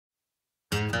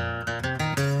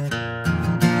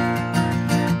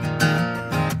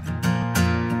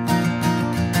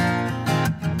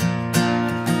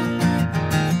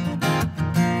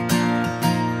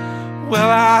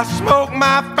I smoked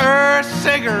my first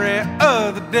cigarette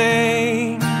of the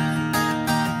day,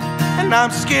 and I'm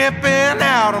skipping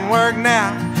out on work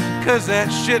now, 'cause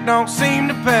that shit don't seem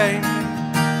to pay.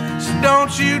 So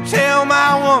don't you tell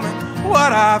my woman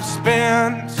what I've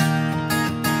spent,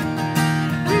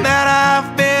 and that I've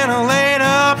been laid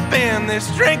up in this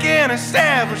drinking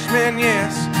establishment,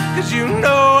 yes, 'cause you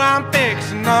know I'm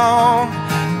fixing on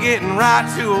getting right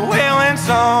to a Waylon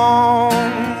song.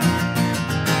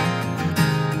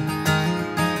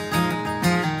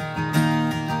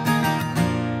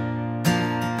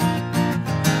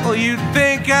 Well, you'd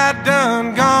think I'd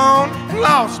done gone and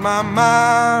lost my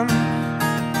mind,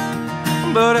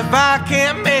 but if I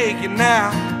can't make it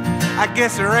now, I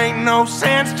guess there ain't no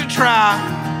sense to try.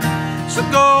 So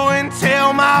go and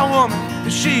tell my woman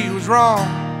that she was wrong.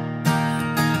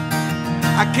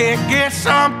 I can't get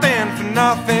something for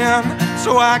nothing,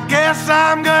 so I guess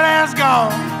I'm good as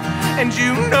gone. And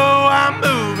you know I'm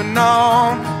moving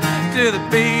on to the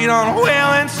beat on a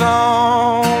Waylon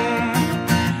song.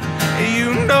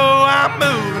 You know I'm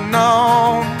moving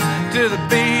on to the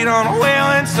beat on a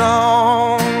Waylon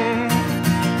song.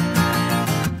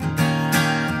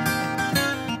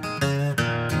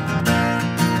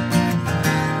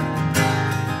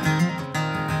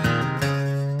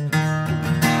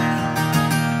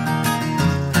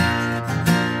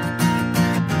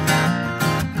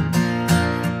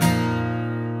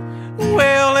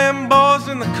 Well, them boys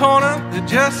in the corner, they're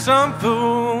just some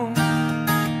fools.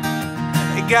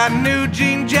 They got new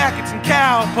jean jackets and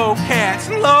cowpoke hats,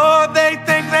 and Lord, they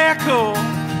think they're cool.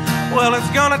 Well, it's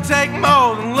gonna take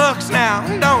more than looks now,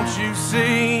 don't you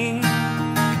see?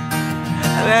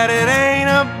 That it ain't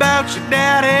about your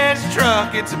daddy's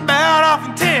truck, it's about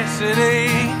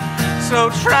authenticity. So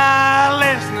try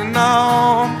listening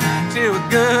on to a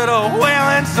good old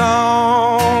Waylon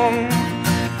song.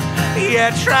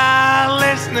 Yeah, try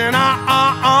listening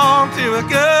on to a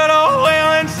good